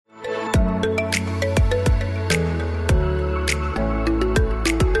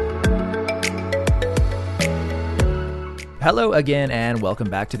Hello again, and welcome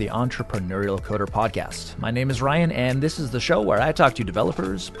back to the Entrepreneurial Coder Podcast. My name is Ryan, and this is the show where I talk to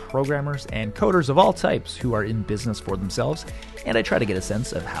developers, programmers, and coders of all types who are in business for themselves, and I try to get a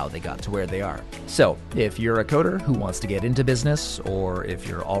sense of how they got to where they are. So, if you're a coder who wants to get into business, or if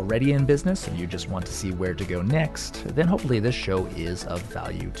you're already in business and you just want to see where to go next, then hopefully this show is of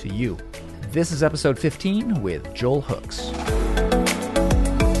value to you. This is episode 15 with Joel Hooks.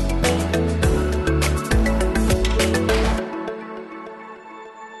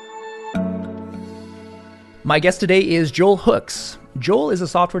 My guest today is Joel Hooks. Joel is a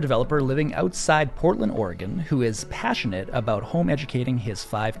software developer living outside Portland, Oregon, who is passionate about home educating his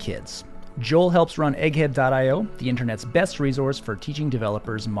 5 kids. Joel helps run Egghead.io, the internet's best resource for teaching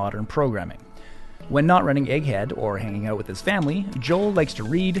developers modern programming. When not running Egghead or hanging out with his family, Joel likes to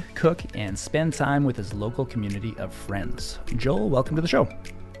read, cook, and spend time with his local community of friends. Joel, welcome to the show.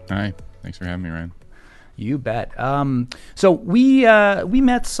 Hi, thanks for having me, Ryan. You bet. So we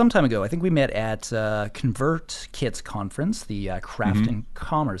met some time ago. I think we met at ConvertKit conference, the Craft and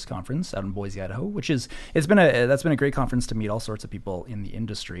Commerce conference out in Boise, Idaho. That's been a great conference to meet all sorts of people in the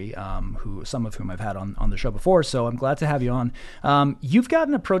industry, some of whom I've had on the show before. So I'm glad to have you on. You've got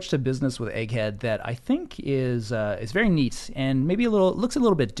an approach to business with Egghead that I think is very neat and maybe looks a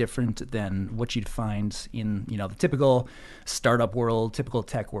little bit different than what you'd find in the typical startup world, typical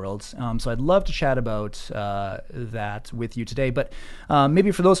tech worlds. So I'd love to chat about that with you today. But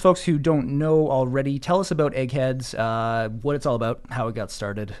maybe for those folks who don't know already, tell us about Eggheads, what it's all about, how it got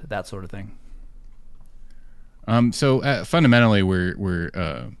started, that sort of thing. So fundamentally, we're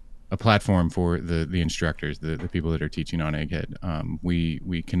a platform for the instructors, the people that are teaching on Egghead.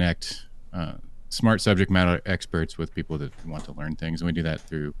 We connect smart subject matter experts with people that want to learn things, and we do that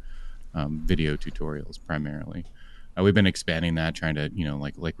through video tutorials primarily. We've been expanding that, trying to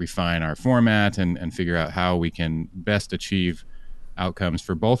refine our format and figure out how we can best achieve outcomes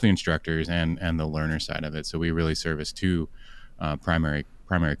for both the instructors and the learner side of it. So we really service 2 primary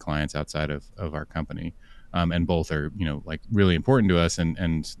clients outside of our company, and both are really important to us.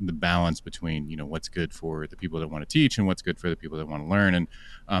 And the balance between what's good for the people that want to teach and what's good for the people that want to learn.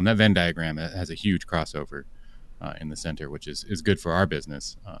 And that Venn diagram has a huge crossover in the center, which is good for our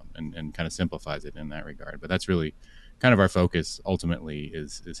business, and kind of simplifies it in that regard. But that's really kind of our focus ultimately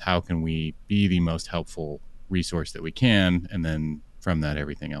is how can we be the most helpful resource that we can, and then from that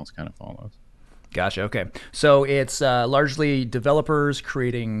everything else kind of follows. Gotcha. Okay. So it's largely developers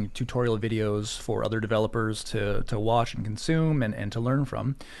creating tutorial videos for other developers to watch and consume and to learn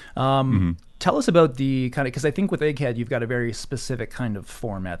from. Tell us about the kind of, because I think with Egghead, you've got a very specific kind of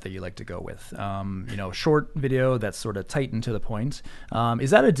format that you like to go with. Short video that's sort of tight and to the point.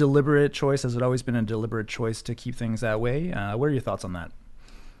 Is that a deliberate choice? Has it always been a deliberate choice to keep things that way? What are your thoughts on that?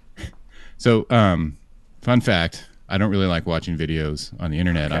 So, fun fact, I don't really like watching videos on the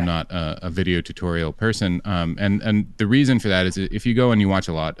internet. Okay. I'm not a video tutorial person. And the reason for that is if you go and you watch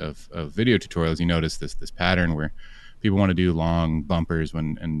a lot of video tutorials, you notice this pattern where people want to do long bumpers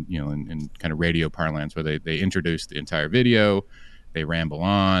in kind of radio parlance where they introduce the entire video, they ramble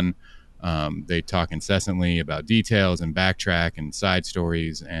on, they talk incessantly about details and backtrack and side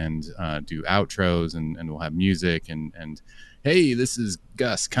stories and do outros and we'll have music and hey, this is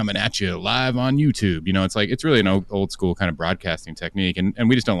Gus coming at you live on YouTube. It's really an old school kind of broadcasting technique, and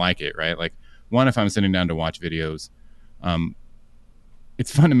we just don't like it, right? Like, one, if I'm sitting down to watch videos,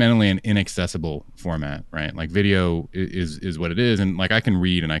 it's fundamentally an inaccessible format, right? Like, video is what it is, and like I can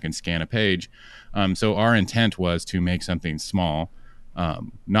read and I can scan a page. So our intent was to make something small,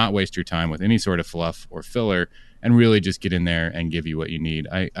 not waste your time with any sort of fluff or filler, and really just get in there and give you what you need.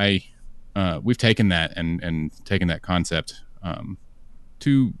 We've taken that and taken that concept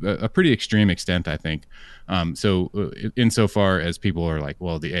to a pretty extreme extent, I think. So insofar as people are like,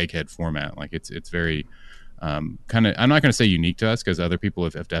 well, the Egghead format, like it's very kind of, I'm not going to say unique to us because other people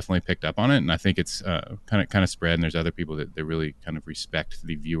have definitely picked up on it, and I think it's kind of spread. And there's other people that really kind of respect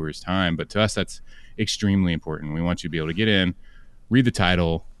the viewer's time, but to us that's extremely important. We want you to be able to get in, read the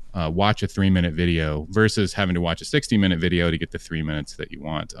title, watch a 3-minute video versus having to watch a 60-minute video to get the 3 minutes that you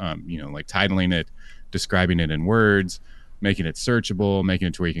want. Like titling it, describing it in words, making it searchable, making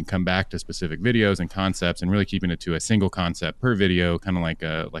it to where you can come back to specific videos and concepts, and really keeping it to a single concept per video, kind of like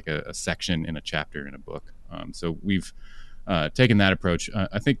a section in a chapter in a book. So we've taken that approach,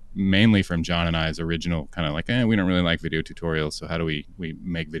 I think mainly from John and I's original kind of like, we don't really like video tutorials, so how do we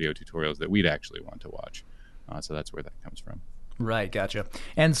make video tutorials that we'd actually want to watch? So that's where that comes from. Right, gotcha.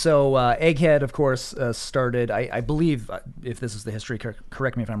 And so Egghead, of course, started. I believe, if this is the history,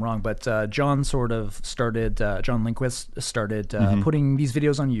 correct me if I'm wrong, but John sort of started. John Lindquist started putting these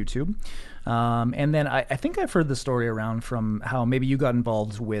videos on YouTube, and then I think I've heard the story around from how maybe you got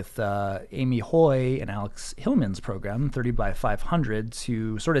involved with Amy Hoy and Alex Hillman's program, 30 by 500,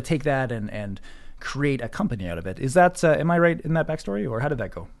 to sort of take that and create a company out of it. Is that am I right in that backstory, or how did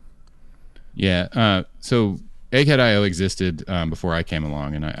that go? Yeah. So Egghead.io existed before I came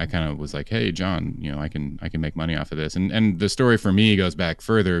along, and I kind of was like, "Hey, John, I can make money off of this." And the story for me goes back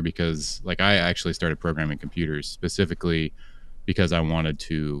further because like I actually started programming computers specifically because I wanted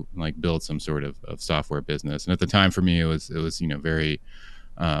to like build some sort of software business. And at the time for me, it was very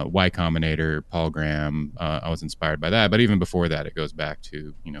Y Combinator, Paul Graham. I was inspired by that, but even before that, it goes back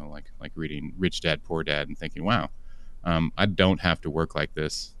to like reading Rich Dad Poor Dad and thinking, "Wow, I don't have to work like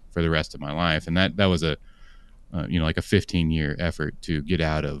this for the rest of my life." And that was a like a 15-year effort to get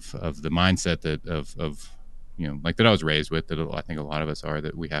out of the mindset that like that I was raised with, that I think a lot of us are,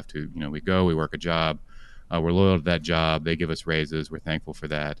 that we have to, we work a job, we're loyal to that job, they give us raises, we're thankful for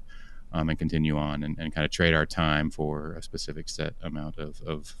that, and continue on and kind of trade our time for a specific set amount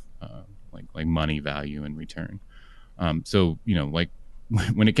of like money value in return. So like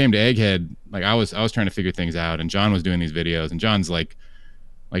when it came to Egghead, like I was trying to figure things out, and John was doing these videos, and John's like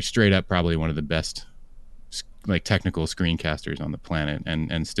straight up probably one of the best like technical screencasters on the planet,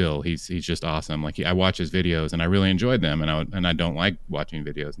 and still he's just awesome. Like I watch his videos and I really enjoyed them, and I don't like watching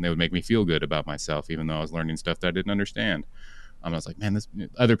videos, and they would make me feel good about myself even though I was learning stuff that I didn't understand. I was like, man, this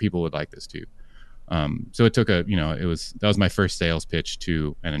other people would like this too. So it took that was my first sales pitch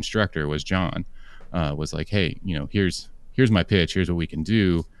to an instructor. Was John was like, hey, here's my pitch, here's what we can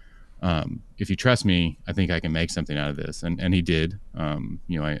do. If you trust me, I think I can make something out of this. And he did.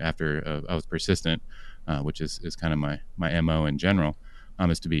 After I was persistent, which is kind of my MO in general,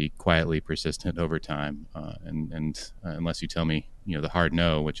 is to be quietly persistent over time. And unless you tell me, the hard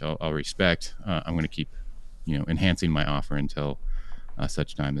no, which I'll respect, I'm going to keep, enhancing my offer until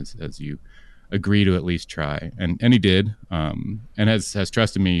such time as you agree to at least try. And he did, and has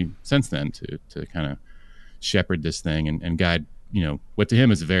trusted me since then to kind of shepherd this thing and guide, what to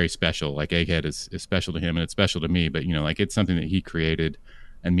him is very special. Like Egghead is special to him, and it's special to me, but like it's something that he created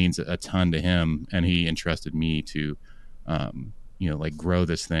and means a ton to him, and he entrusted me to like grow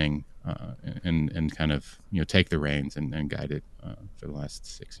this thing and kind of take the reins and guide it for the last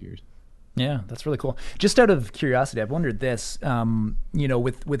 6 years. Yeah, that's really cool. Just out of curiosity, I've wondered this, with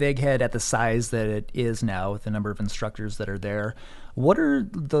Egghead at the size that it is now, with the number of instructors that are there, what are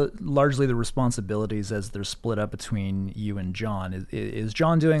largely the responsibilities as they're split up between you and John? Is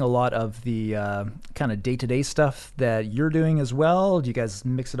John doing a lot of the kind of day-to-day stuff that you're doing as well? Do you guys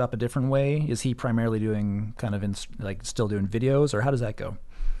mix it up a different way? Is he primarily doing kind of still doing videos, or how does that go?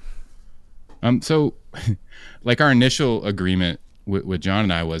 So like our initial agreement with John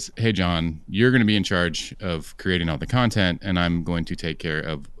and I was, hey, John, you're going to be in charge of creating all the content, and I'm going to take care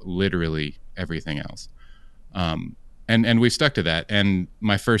of literally everything else. And we've stuck to that. And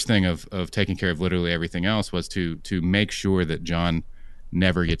my first thing of taking care of literally everything else was to make sure that John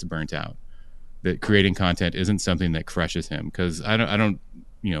never gets burnt out, that creating content isn't something that crushes him. Because I don't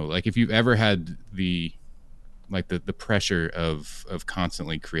like if you've ever had the pressure of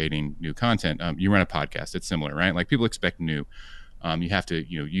constantly creating new content, you run a podcast, it's similar, right? Like people expect new. You have to,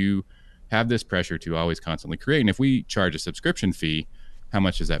 you have this pressure to always constantly create. And if we charge a subscription fee, how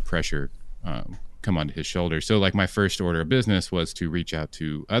much does that pressure come onto his shoulders? So like my first order of business was to reach out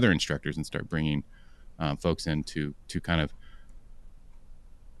to other instructors and start bringing folks in to kind of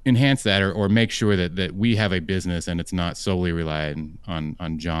enhance that or make sure that we have a business and it's not solely reliant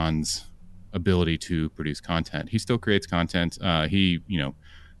on John's ability to produce content. He still creates content.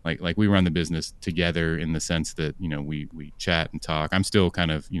 Like we run the business together in the sense that, we chat and talk. I'm still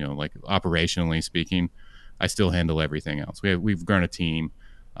kind of, like operationally speaking, I still handle everything else. We've grown a team.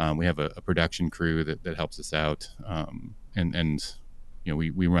 We have a production crew that helps us out. And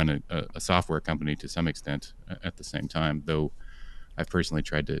we run a software company to some extent at the same time, though I've personally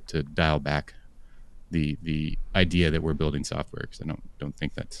tried to dial back the idea that we're building software, because I don't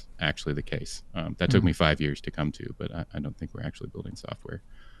think that's actually the case. That took me 5 years to come to, but I don't think we're actually building software.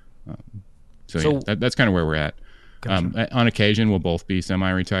 So that's kind of where we're at. Gotcha. On occasion, we'll both be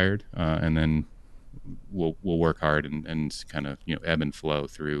semi-retired, and then we'll work hard and kind of ebb and flow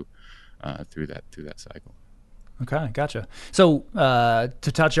through that cycle. Okay, gotcha. So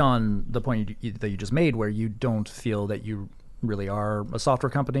to touch on the point that you just made, where you don't feel that you really are a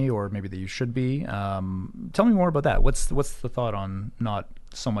software company, or maybe that you should be, tell me more about that. What's the thought on not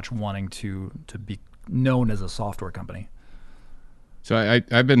so much wanting to be known as a software company? So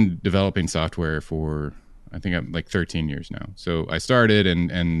I've been developing software for, I think I'm like 13 years now. So I started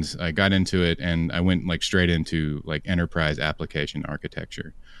and I got into it, and I went like straight into like enterprise application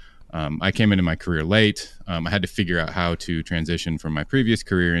architecture. I came into my career late. I had to figure out how to transition from my previous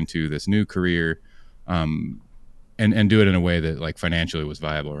career into this new career, and do it in a way that like financially was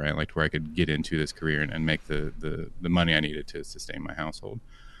viable, right? Like where I could get into this career and make the money I needed to sustain my household.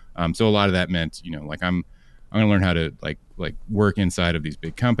 So a lot of that meant, like I'm going to learn how to like work inside of these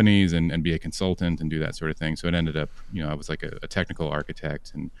big companies and be a consultant and do that sort of thing. So it ended up, I was like a technical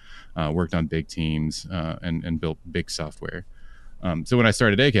architect and worked on big teams and built big software. So when I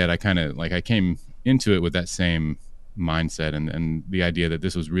started ACAD, I kind of like I came into it with that same mindset and the idea that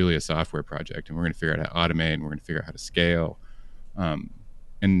this was really a software project, and we're going to figure out how to automate, and we're going to figure out how to scale.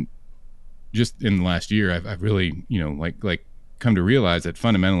 And just in the last year, I've really, like come to realize that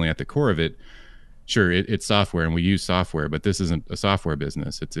fundamentally at the core of it, sure, it's software and we use software, but this isn't a software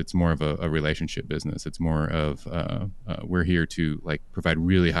business. It's more of a relationship business. It's more of we're here to like provide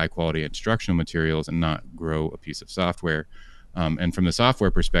really high quality instructional materials and not grow a piece of software. And from the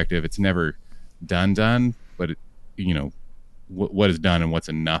software perspective, it's never done, but what is done and what's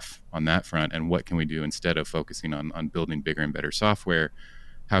enough on that front, and what can we do instead of focusing on building bigger and better software?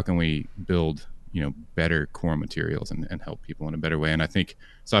 How can we build better core materials and help people in a better way? And I think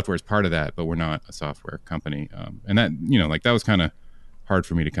software is part of that, but we're not a software company. And that, like that was kind of hard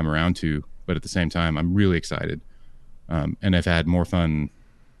for me to come around to, but at the same time, I'm really excited. And I've had more fun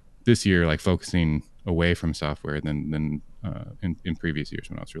this year, like focusing away from software than in previous years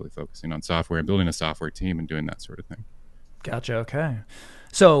when I was really focusing on software and building a software team and doing that sort of thing. Gotcha. Okay.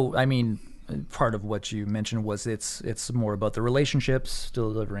 So, I mean, part of what you mentioned was it's more about the relationships,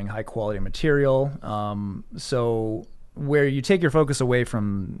 delivering high quality material. So where you take your focus away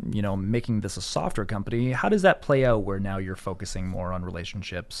from, making this a software company, how does that play out where now you're focusing more on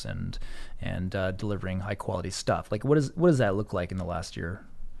relationships and delivering high quality stuff? Like what does that look like in the last year?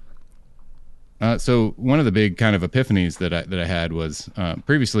 So one of the big kind of epiphanies that I had was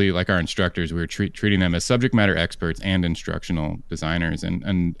previously, like our instructors, we were treating them as subject matter experts and instructional designers,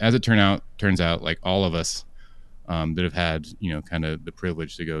 and as it turns out, like all of us that have had kind of the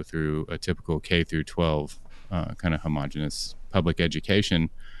privilege to go through a typical K through 12 kind of homogenous public education,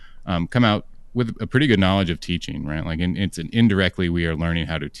 come out with a pretty good knowledge of teaching, right? Like indirectly we are learning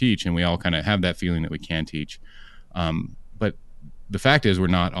how to teach, and we all kind of have that feeling that we can teach, but the fact is we're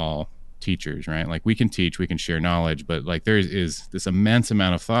not all teachers, right? Like we can teach, we can share knowledge, but like there is this immense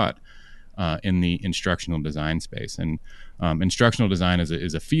amount of thought in the instructional design space, and instructional design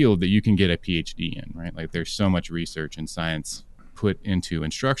is a field that you can get a PhD in, right? Like there's so much research and science put into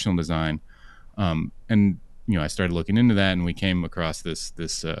instructional design, and I started looking into that, and we came across this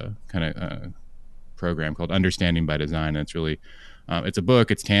kind of program called Understanding by Design, and it's really it's a book,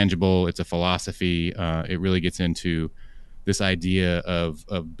 it's tangible, it's a philosophy. It really gets into this idea of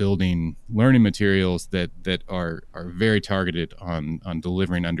building learning materials that are very targeted on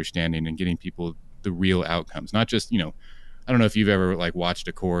delivering understanding and getting people the real outcomes. Not just, I don't know if you've ever like watched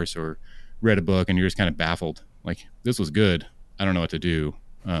a course or read a book and you're just kind of baffled. Like, this was good, I don't know what to do.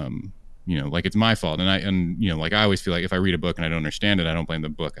 Like it's my fault. And like I always feel like if I read a book and I don't understand it, I don't blame the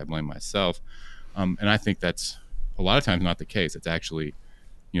book, I blame myself. And I think that's a lot of times not the case. It's actually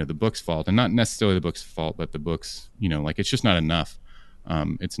the book's fault, and not necessarily the book's fault, but the book's, like it's just not enough.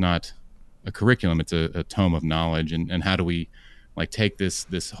 It's not a curriculum, it's a tome of knowledge. And how do we like take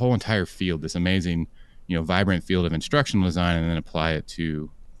this whole entire field, this amazing, vibrant field of instructional design, and then apply it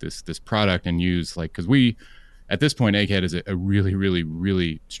to this product and use because we, at this point, ACAD is a really, really,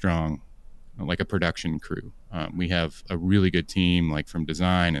 really strong, like a production crew. We have a really good team, like from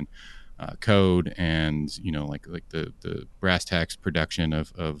design and code and like the brass tacks production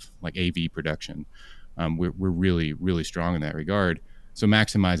of like AV production. We're really, really strong in that regard. So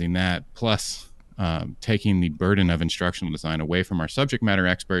maximizing that, plus taking the burden of instructional design away from our subject matter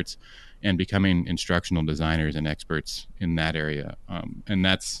experts and becoming instructional designers and experts in that area. And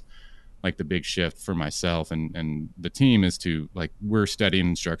that's like the big shift for myself and the team is to like, we're studying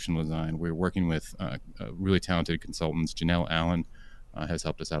instructional design. We're working with really talented consultants. Janelle Allen has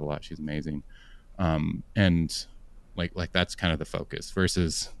helped us out a lot. She's amazing. And like that's kind of the focus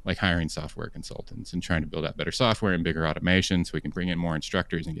versus like hiring software consultants and trying to build out better software and bigger automation so we can bring in more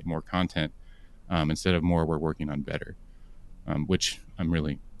instructors and get more content. Instead of more, we're working on better, which I'm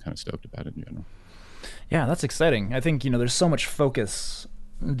really kind of stoked about in general. Yeah, that's exciting. I think, there's so much focus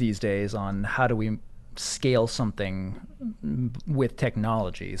these days on how do we scale something with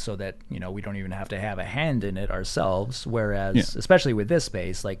technology so that we don't even have to have a hand in it ourselves, whereas especially with this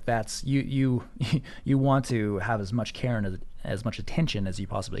space, like that's you want to have as much care as much attention as you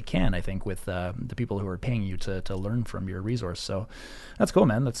possibly can, I think, with the people who are paying you to learn from your resource. So that's cool,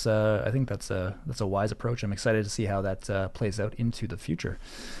 man. That's I think that's a wise approach. I'm excited to see how that plays out into the future.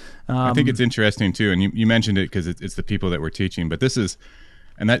 I think it's interesting too, and you mentioned it because it's the people that we're teaching, but this is,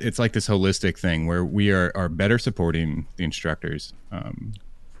 and that it's like this holistic thing where we are better supporting the instructors.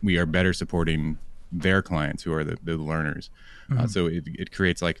 We are better supporting their clients who are the learners. So it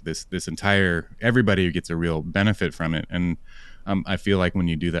creates like this entire, everybody gets a real benefit from it. And I feel like when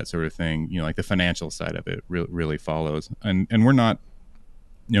you do that sort of thing, like the financial side of it really follows. And we're not,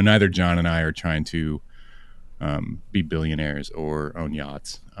 neither John and I are trying to be billionaires or own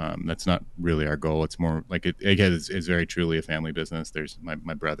yachts. That's not really our goal. It's more like Egghead is very truly a family business. There's my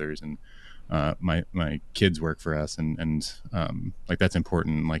brothers and my kids work for us, and like that's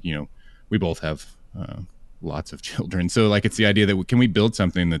important. Like we both have lots of children, so like it's the idea that can we build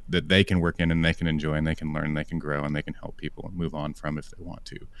something that they can work in and they can enjoy and they can learn and they can grow and they can help people and move on from if they want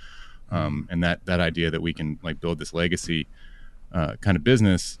to. And that idea that we can like build this legacy kind of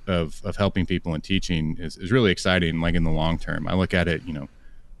business of helping people and teaching is really exciting. Like in the long term, I look at it,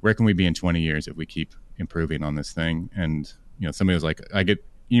 where can we be in 20 years if we keep improving on this thing? And, somebody was like, I get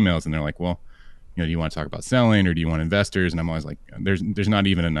emails and they're like, well, do you want to talk about selling or do you want investors? And I'm always like, there's not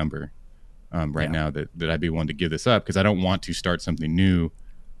even a number now that I'd be willing to give this up because I don't want to start something new.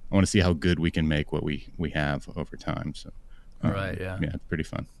 I want to see how good we can make what we have over time. So, right. Yeah. Yeah. It's pretty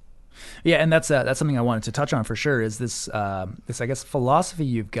fun. Yeah, and that's something I wanted to touch on for sure. Is this I guess philosophy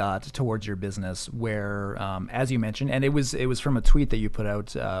you've got towards your business, where as you mentioned, and it was from a tweet that you put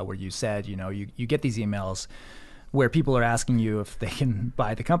out where you said you get these emails where people are asking you if they can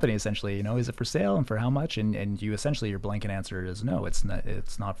buy the company. Essentially, is it for sale and for how much? And you essentially your blanket answer is no, it's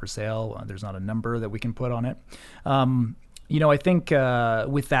not for sale. There's not a number that we can put on it. I think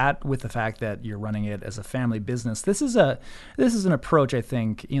with the fact that you're running it as a family business, this is an approach I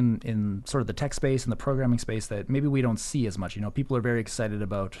think in sort of the tech space and the programming space that maybe we don't see as much. People are very excited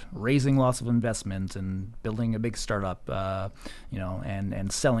about raising lots of investment and building a big startup,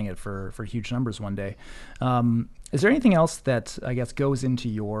 and selling it for huge numbers one day. Is there anything else that I guess goes into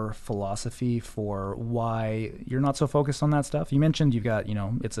your philosophy for why you're not so focused on that stuff? You mentioned you've got,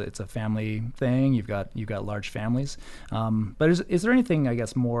 it's a family thing. You've got large families. But is there anything, I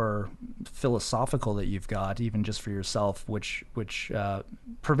guess, more philosophical that you've got, even just for yourself, which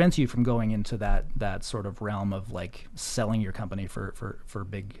prevents you from going into that sort of realm of like selling your company for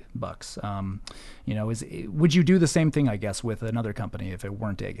big bucks? Would you do the same thing, I guess, with another company if it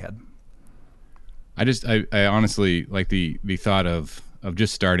weren't Egghead? I honestly like the thought of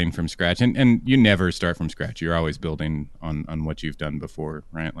just starting from scratch, and you never start from scratch. You're always building on what you've done before,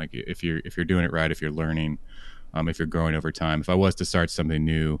 right? Like if you're doing it right, if you're learning, if you're growing over time. If I was to start something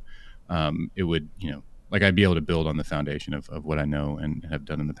new, it would, like I'd be able to build on the foundation of what I know and have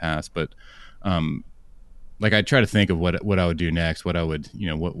done in the past. But like I try to think of what I would do next, what I would,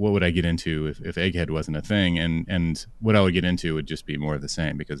 what would I get into if Egghead wasn't a thing, and what I would get into would just be more of the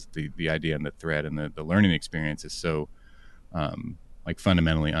same, because the idea and the thread and the learning experience is so like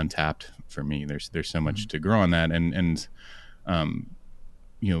fundamentally untapped for me. There's so much to grow on that, and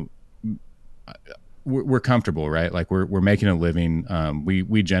we're comfortable, right? Like we're making a living.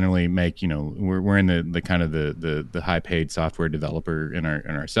 We generally make, we're in the kind of the high paid software developer in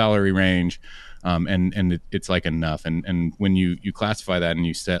our salary range. And it's like enough. And when you classify that and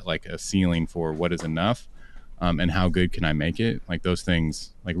you set like a ceiling for what is enough, and how good can I make it? Like those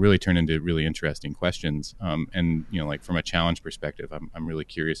things like really turn into really interesting questions. And like from a challenge perspective, I'm really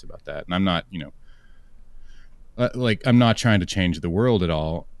curious about that. And I'm not, like I'm not trying to change the world at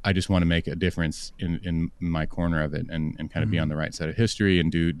all. I just want to make a difference in my corner of it, and kind of be on the right side of history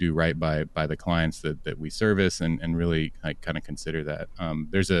and do right by the clients that we service, and really like kind of consider that.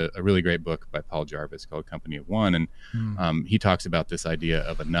 There's a really great book by Paul Jarvis called Company of One, and he talks about this idea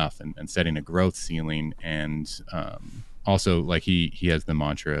of enough and setting a growth ceiling, and also like he has the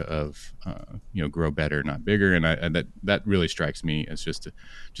mantra of grow better, not bigger, and that really strikes me as just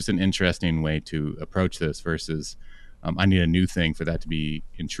an interesting way to approach this versus I need a new thing for that to be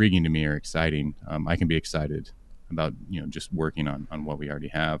intriguing to me or exciting. I can be excited about just working on what we already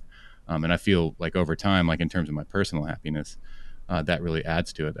have, and I feel like over time, like in terms of my personal happiness, that really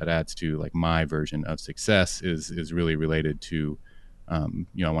adds to it. That adds to like my version of success is really related to I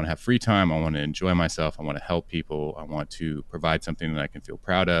want to have free time. I want to enjoy myself. I want to help people. I want to provide something that I can feel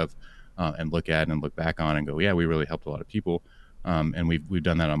proud of, and look at and look back on and go, yeah, we really helped a lot of people. And we've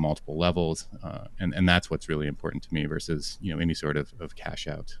done that on multiple levels. And that's what's really important to me versus, any sort of cash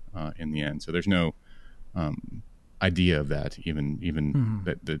out, in the end. So there's no, idea of that even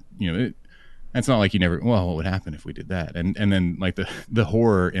that, it's not like you never, well, what would happen if we did that? And then like the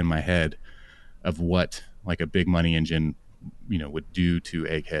horror in my head of what like a big money engine, would do to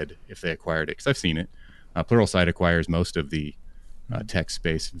Egghead if they acquired it. Cause I've seen it. Pluralsight acquires most of the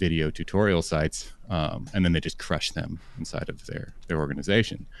text-based video tutorial sites, and then they just crush them inside of their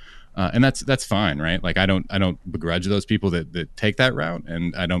organization. And that's fine, right? Like I don't begrudge those people that take that route,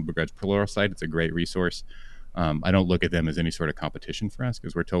 and I don't begrudge Pluralsight. It's a great resource. I don't look at them as any sort of competition for us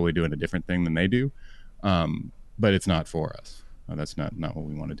because we're totally doing a different thing than they do. But it's not for us. That's not what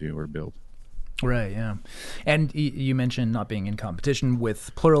we want to do or build. Right, yeah. And you mentioned not being in competition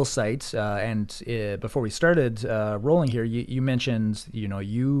with Pluralsight, and before we started rolling here, you mentioned,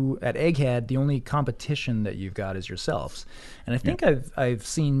 you at Egghead, the only competition that you've got is yourselves. And I think I've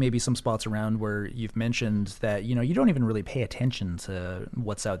seen maybe some spots around where you've mentioned that, you don't even really pay attention to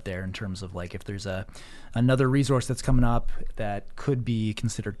what's out there in terms of like if there's another resource that's coming up that could be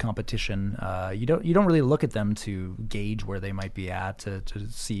considered competition. You don't really look at them to gauge where they might be at to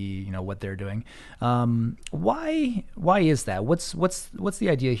see what they're doing. Why is that? What's the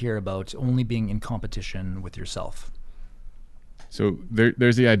idea here about only being in competition with yourself? So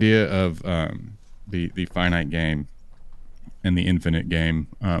there's the idea of the finite game and the infinite game,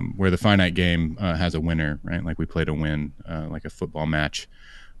 where the finite game has a winner, right? Like we play to win, like a football match.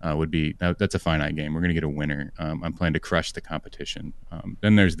 Would be that's a finite game. We're going to get a winner. I'm playing to crush the competition.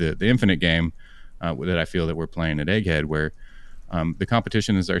 Then there's the infinite game that I feel that we're playing at Egghead, where the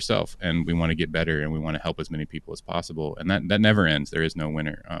competition is ourselves, and we want to get better, and we want to help as many people as possible, and that never ends. There is no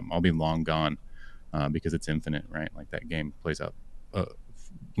winner. I'll be long gone because it's infinite, right? Like that game plays out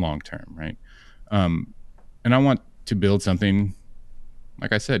long term, right? And I want to build something.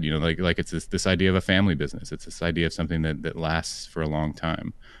 Like I said, like it's this idea of a family business. It's this idea of something that lasts for a long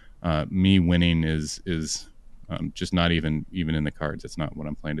time. Me winning is just not even in the cards. It's not what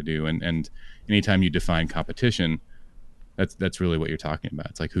I'm planning to do. And anytime you define competition, that's really what you're talking about.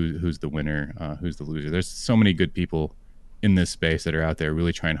 It's like who's the winner, who's the loser. There's so many good people in this space that are out there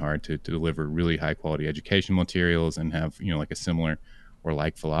really trying hard to deliver really high quality education materials and have like a similar or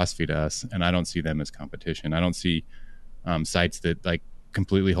like philosophy to us. And I don't see them as competition. I don't see sites that like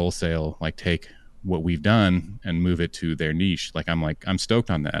completely wholesale like take what we've done and move it to their niche. I'm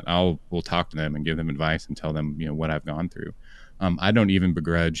stoked on that. We'll talk to them and give them advice and tell them what I've gone through. I don't even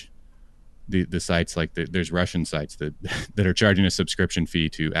begrudge the sites like there's Russian sites that are charging a subscription fee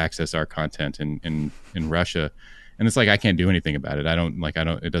to access our content in Russia, and it's like I can't do anything about it. I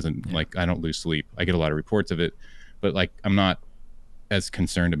don't lose sleep. I get a lot of reports of it, but like I'm not as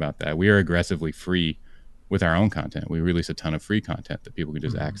concerned about that. We are aggressively free with our own content. We release a ton of free content that people can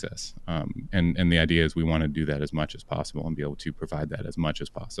just access. And the idea is we want to do that as much as possible and be able to provide that as much as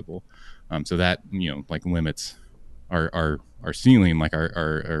possible. So that, like limits our ceiling, like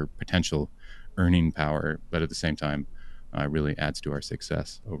our potential earning power, but at the same time, really adds to our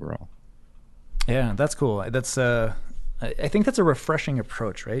success overall. Yeah, that's cool. That's I think that's a refreshing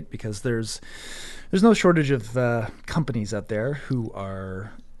approach, right? Because there's no shortage of companies out there who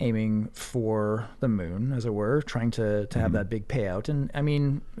are aiming for the moon, as it were, trying to have that big payout. And I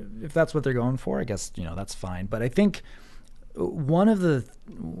mean, if that's what they're going for, I guess that's fine. But I think one of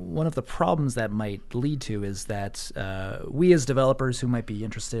the problems that might lead to is that we as developers who might be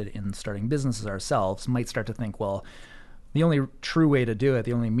interested in starting businesses ourselves might start to think, well, the only true way to do it,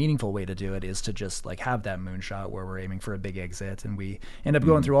 the only meaningful way to do it is to just like have that moonshot where we're aiming for a big exit, and we end up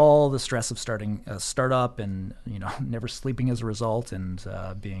going through all the stress of starting a startup and never sleeping as a result, and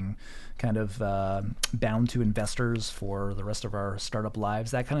being kind of bound to investors for the rest of our startup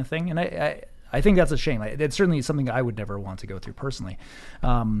lives, that kind of thing. And I think that's a shame. It's certainly something I would never want to go through personally.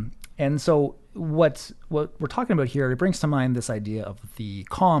 And so what we're talking about here, it brings to mind this idea of the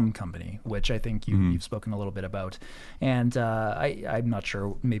Calm company, which I think you've spoken a little bit about. And I'm not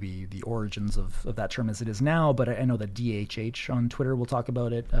sure maybe the origins of that term as it is now, but I know that DHH on Twitter will talk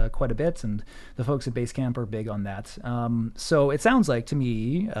about it quite a bit, and the folks at Basecamp are big on that. So it sounds like to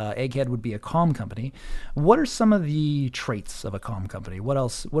me, Egghead would be a Calm company. What are some of the traits of a Calm company? What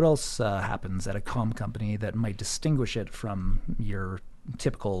else happens at a Calm company that might distinguish it from your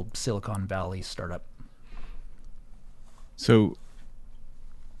typical Silicon Valley startup? So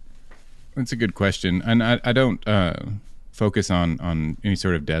that's a good question, and I don't focus on any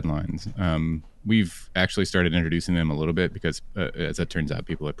sort of deadlines. We've actually started introducing them a little bit because, as it turns out,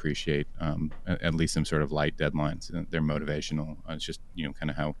 people appreciate at least some sort of light deadlines. They're motivational. It's just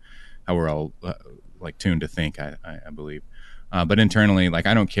kind of how we're all like tuned to think. I believe. But internally, like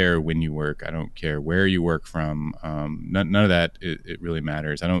I don't care when you work. I don't care where you work from. None of that. It really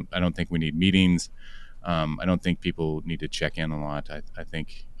matters. I don't think we need meetings. I don't think people need to check in a lot. I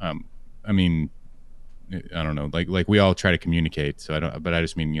think I mean, I don't know, like we all try to communicate. So but I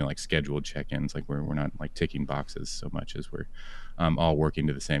just mean, like scheduled check-ins, like we're not like ticking boxes so much as we're all working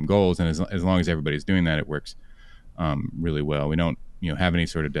to the same goals. And as long as everybody's doing that, it works really well. We don't, have any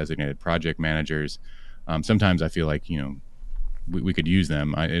sort of designated project managers. Sometimes I feel like, we could use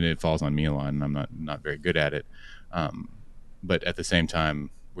them. And it falls on me a lot, and I'm not very good at it. But at the same time,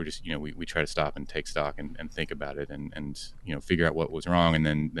 we're just, we try to stop and take stock and think about it and figure out what was wrong and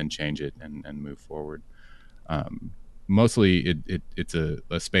then change it and move forward. Mostly it's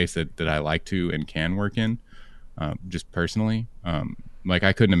a space that I like to and can work in, just personally. Like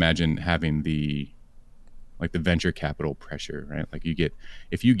I couldn't imagine having the venture capital pressure, right? Like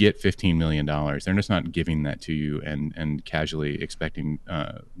if you get $15 million, they're just not giving that to you and casually expecting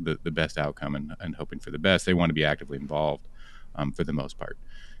the best outcome and hoping for the best. They want to be actively involved for the most part.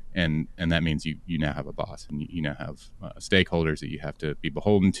 And that means you now have a boss, and you now have stakeholders that you have to be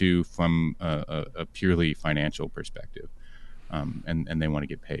beholden to from a purely financial perspective, and they want to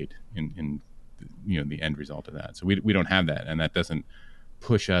get paid in the end result of that. So we don't have that, and that doesn't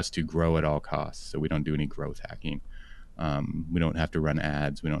push us to grow at all costs. So we don't do any growth hacking. We don't have to run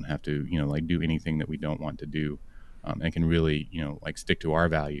ads. We don't have to do anything that we don't want to do, and can really stick to our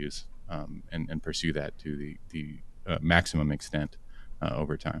values and pursue that to the maximum extent.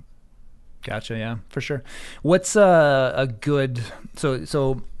 Over time. Gotcha. Yeah, for sure. What's a good,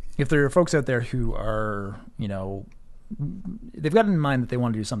 so if there are folks out there who are, they've got in mind that they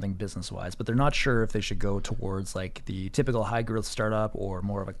want to do something business wise, but they're not sure if they should go towards like the typical high growth startup or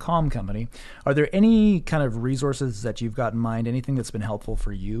more of a comm company. Are there any kind of resources that you've got in mind, anything that's been helpful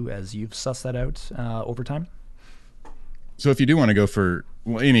for you as you've sussed that out over time? So if you do want to go for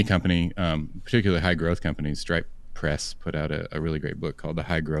any company, particularly high growth companies, Stripe Press put out a really great book called The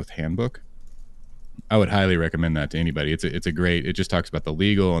High Growth Handbook. I would highly recommend that to anybody. It's a great, it just talks about the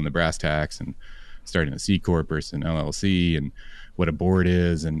legal and the brass tacks and starting a C Corp versus an LLC and what a board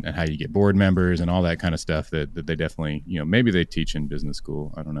is and how you get board members and all that kind of stuff that they definitely, maybe they teach in business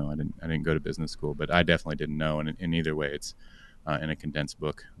school. I don't know. I didn't go to business school, but I definitely didn't know. And in either way, it's in a condensed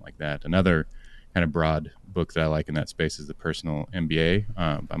book like that. Another kind of broad book that I like in that space is The Personal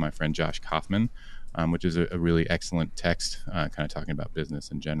MBA by my friend Josh Kaufman. Which is a really excellent text, kind of talking about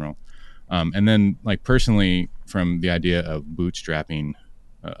business in general. And then, like personally, from the idea of bootstrapping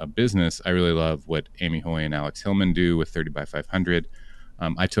a business, I really love what Amy Hoy and Alex Hillman do with 30 by 500.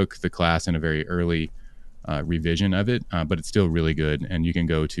 I took the class in a very early revision of it, but it's still really good. And you can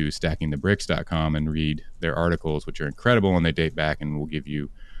go to stackingthebricks.com and read their articles, which are incredible, and they date back and will give you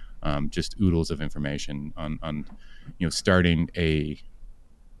just oodles of information on starting a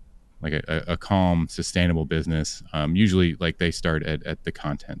calm, sustainable business. Usually like they start at the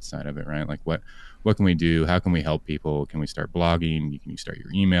content side of it, right? Like what can we do? How can we help people? Can we start blogging? Can you start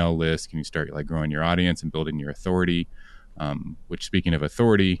your email list? Can you start like growing your audience and building your authority? Which speaking of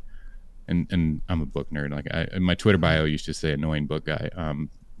authority, and I'm a book nerd. Like my Twitter bio used to say annoying book guy,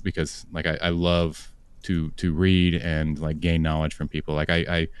 because like I love to read and like gain knowledge from people. Like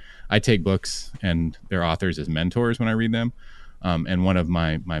I take books and their authors as mentors when I read them. And one of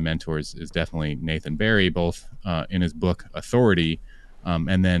my mentors is definitely Nathan Barry, both in his book Authority,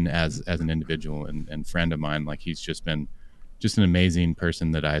 and then as an individual and friend of mine. Like he's just been just an amazing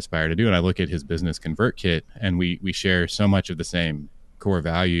person that I aspire to do. And I look at his business ConvertKit, and we share so much of the same core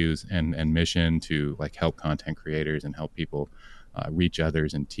values and mission to like help content creators and help people reach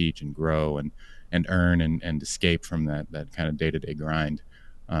others and teach and grow and earn and escape from that kind of day-to-day grind.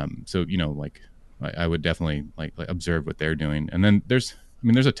 So like I would definitely like observe what they're doing. And then there's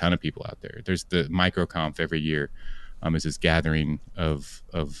a ton of people out there. There's the MicroConf every year. Is this gathering of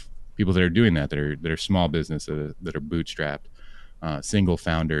people that are doing that are small business, that are bootstrapped, single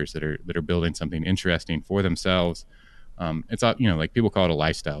founders that are building something interesting for themselves. It's like people call it a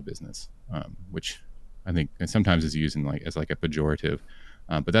lifestyle business, which I think sometimes is used as a pejorative,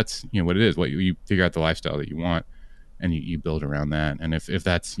 but that's what it is. What you figure out the lifestyle that you want, and you build around that. And if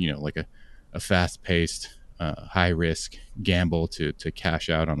that's like a fast-paced, high-risk gamble to cash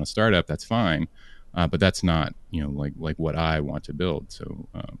out on a startup, that's fine. But that's not, like what I want to build. So,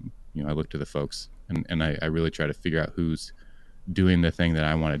 I look to the folks and I really try to figure out who's doing the thing that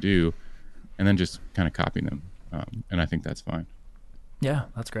I want to do, and then just kind of copy them. And I think that's fine. Yeah,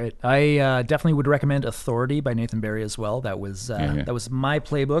 that's great. I definitely would recommend Authority by Nathan Barry as well. That was that was my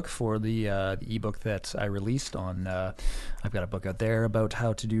playbook for the ebook that I released on. I've got a book out there about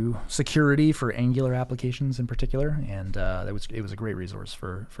how to do security for Angular applications in particular, and it was a great resource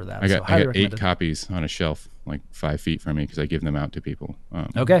for that. I got 8 copies on a shelf, like 5 feet from me, because I give them out to people.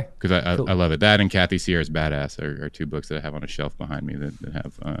 Okay, because I love it. That and Kathy Sierra's Badass are 2 books that I have on a shelf behind me that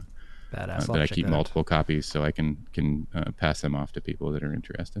have Badass. I'll that I check keep that out. multiple copies so I can pass them off to people that are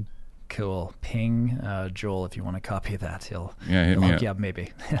interested. Cool. Ping Joel if you want a copy of that. He'll Yeah, hit he'll me hook up. you up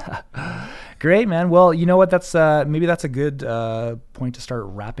maybe. Great, man. Well, you know what? That's maybe that's a good point to start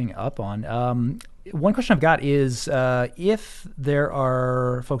wrapping up on. One question I've got is if there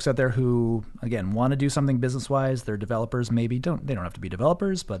are folks out there who, again, want to do something business-wise, they're developers, maybe they don't have to be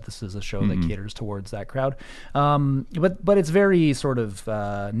developers, but this is a show that caters towards that crowd. But it's very sort of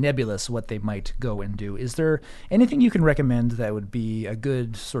nebulous what they might go and do. Is there anything you can recommend that would be a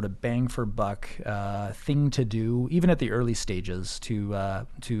good sort of bang for buck thing to do, even at the early stages, to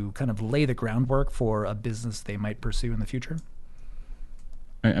kind of lay the groundwork for a business they might pursue in the future?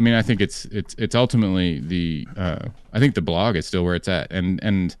 I mean, I think it's ultimately I think the blog is still where it's at,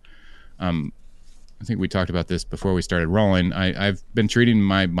 and I think we talked about this before we started rolling. I've been treating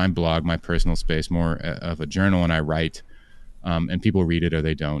my blog, my personal space, more of a journal, and I write, and people read it or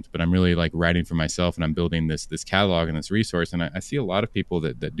they don't. But I'm really like writing for myself, and I'm building this catalog and this resource. And I see a lot of people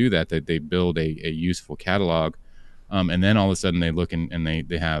that do that they build a useful catalog, and then all of a sudden they look and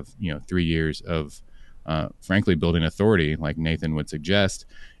they have 3 years of frankly building authority, like Nathan would suggest.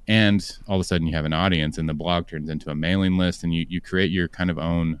 And all of a sudden you have an audience, and the blog turns into a mailing list, and you create your kind of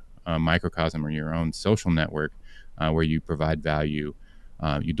own microcosm or your own social network where you provide value.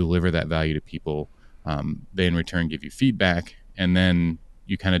 You deliver that value to people. They in return give you feedback, and then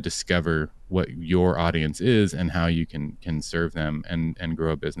you kind of discover what your audience is and how you can serve them and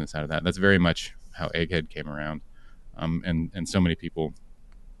grow a business out of that. That's very much how Egghead came around. And so many people,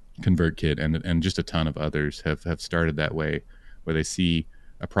 ConvertKit and just a ton of others have started that way, where they see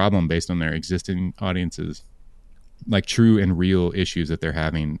a problem based on their existing audiences, like true and real issues that they're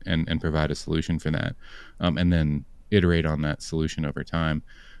having, and provide a solution for that, and then iterate on that solution over time.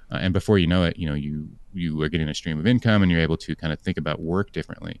 And before you know it, you are getting a stream of income, and you're able to kind of think about work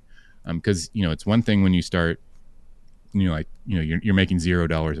differently. Because it's one thing when you start, you're making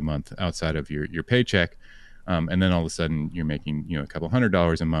 $0 a month outside of your paycheck. And then all of a sudden you're making, a couple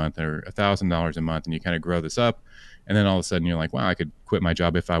 $100 a month or $1,000 a month, and you kind of grow this up. And then all of a sudden you're like, wow, I could quit my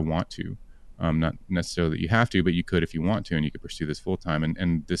job if I want to. Not necessarily that you have to, but you could if you want to, and you could pursue this full time.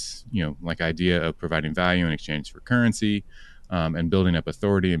 And this, like idea of providing value in exchange for currency, and building up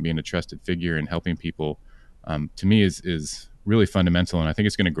authority and being a trusted figure and helping people, to me is really fundamental. And I think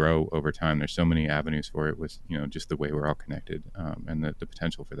it's going to grow over time. There's so many avenues for it with, just the way we're all connected. And the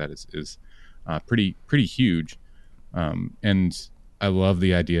potential for that is pretty huge. And I love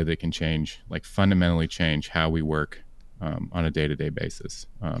the idea that it can fundamentally change how we work on a day-to-day basis,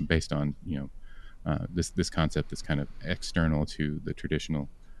 based on this concept that's kind of external to the traditional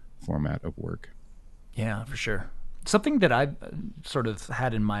format of work. Yeah, for sure. Something that I've sort of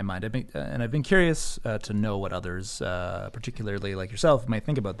had in my mind, I've been curious to know what others, particularly like yourself, might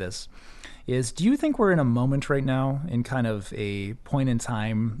think about this, is do you think we're in a moment right now, in kind of a point in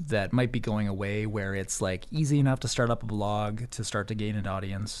time that might be going away, where it's like easy enough to start up a blog, to start to gain an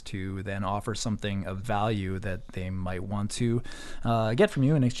audience, to then offer something of value that they might want to get from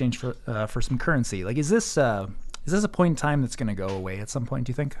you in exchange for some currency? Like, is this a point in time that's going to go away at some point, do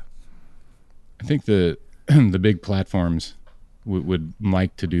you think? I think the big platforms would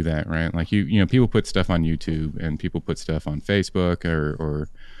like to do that, right? Like people put stuff on YouTube, and people put stuff on Facebook, or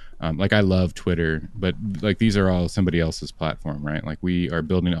like I love Twitter, but like these are all somebody else's platform, right? Like we are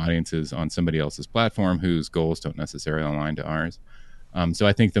building audiences on somebody else's platform whose goals don't necessarily align to ours. So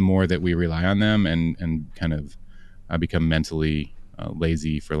I think the more that we rely on them and kind of become mentally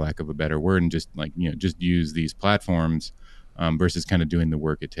lazy, for lack of a better word, and just use these platforms, versus kind of doing the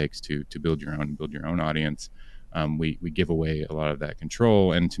work it takes to build your own audience. We give away a lot of that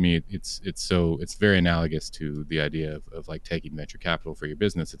control, and to me, it's very analogous to the idea of like taking venture capital for your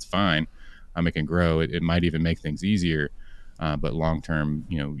business. It's fine, it can grow. It might even make things easier, but long term,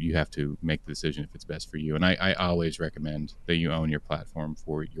 you have to make the decision if it's best for you. And I always recommend that you own your platform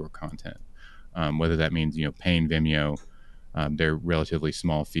for your content, whether that means paying Vimeo. They're relatively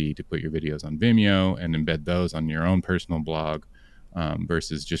small fee to put your videos on Vimeo and embed those on your own personal blog,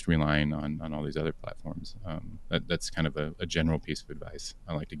 versus just relying on all these other platforms. That's kind of a general piece of advice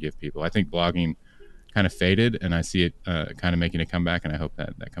I like to give people. I think blogging kind of faded, and I see it kind of making a comeback, and I hope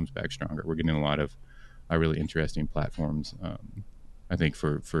that comes back stronger. We're getting a lot of really interesting platforms, I think,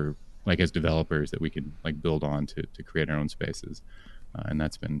 for like as developers that we can like build on to create our own spaces. And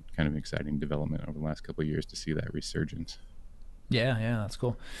that's been kind of an exciting development over the last couple of years to see that resurgence. Yeah, that's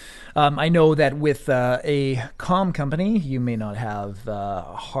cool. I know that with a comm company, you may not have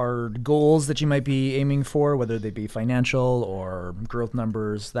hard goals that you might be aiming for, whether they be financial or growth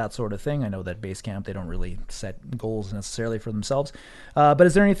numbers, that sort of thing. I know that Basecamp, they don't really set goals necessarily for themselves. But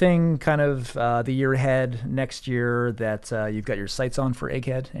is there anything kind of the year ahead, next year, that you've got your sights on for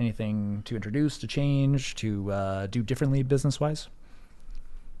Egghead? Anything to introduce, to change, to do differently business-wise?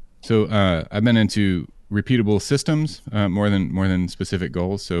 So I've been into repeatable systems more than specific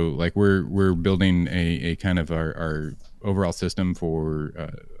goals. So like we're building a kind of our overall system for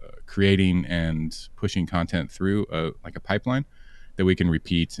creating and pushing content through like a pipeline that we can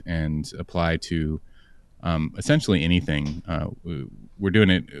repeat and apply to essentially anything. We're doing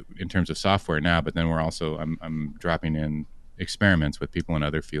it in terms of software now, but then we're also I'm dropping in experiments with people in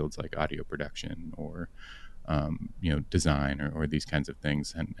other fields like audio production or design or these kinds of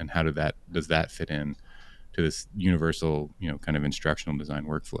things, and how does that fit in to this universal, kind of instructional design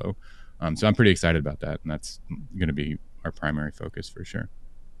workflow. So I'm pretty excited about that, and that's going to be our primary focus for sure.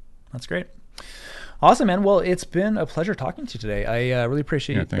 That's great. Awesome, man. Well, it's been a pleasure talking to you today. I really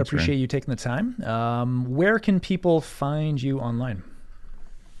appreciate you taking the time. Where can people find you online?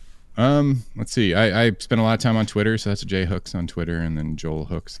 Let's see. I spend a lot of time on Twitter, so that's jhooks on Twitter, and then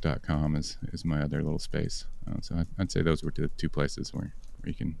joelhooks.com is my other little space. So I'd say those were the two places where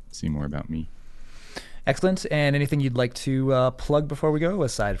you can see more about me. Excellent. And anything you'd like to plug before we go,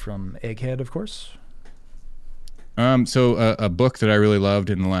 aside from Egghead, of course? So a book that I really loved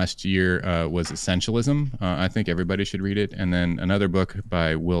in the last year was Essentialism. I think everybody should read it. And then another book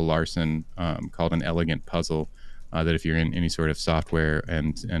by Will Larson called An Elegant Puzzle, that if you're in any sort of software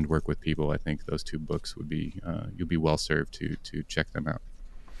and work with people, I think those two books would be you'll be well served to check them out.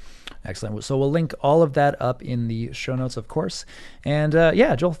 Excellent. So we'll link all of that up in the show notes, of course. And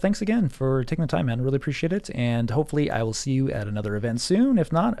Joel, thanks again for taking the time, man. Really appreciate it. And hopefully I will see you at another event soon.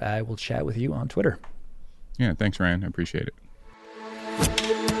 If not, I will chat with you on Twitter. Yeah, thanks, Ryan. I appreciate it.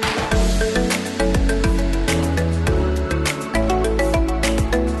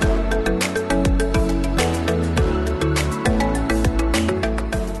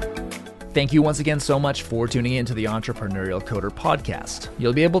 Thank you once again so much for tuning in to the Entrepreneurial Coder podcast.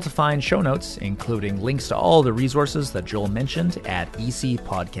 You'll be able to find show notes, including links to all the resources that Joel mentioned at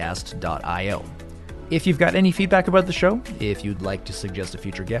ecpodcast.io. If you've got any feedback about the show, if you'd like to suggest a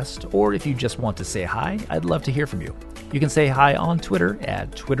future guest, or if you just want to say hi, I'd love to hear from you. You can say hi on Twitter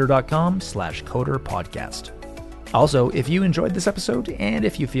at twitter.com/coderpodcast. Also, if you enjoyed this episode, and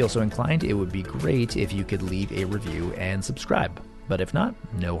if you feel so inclined, it would be great if you could leave a review and subscribe. But if not,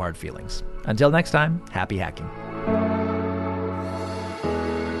 no hard feelings. Until next time, happy hacking.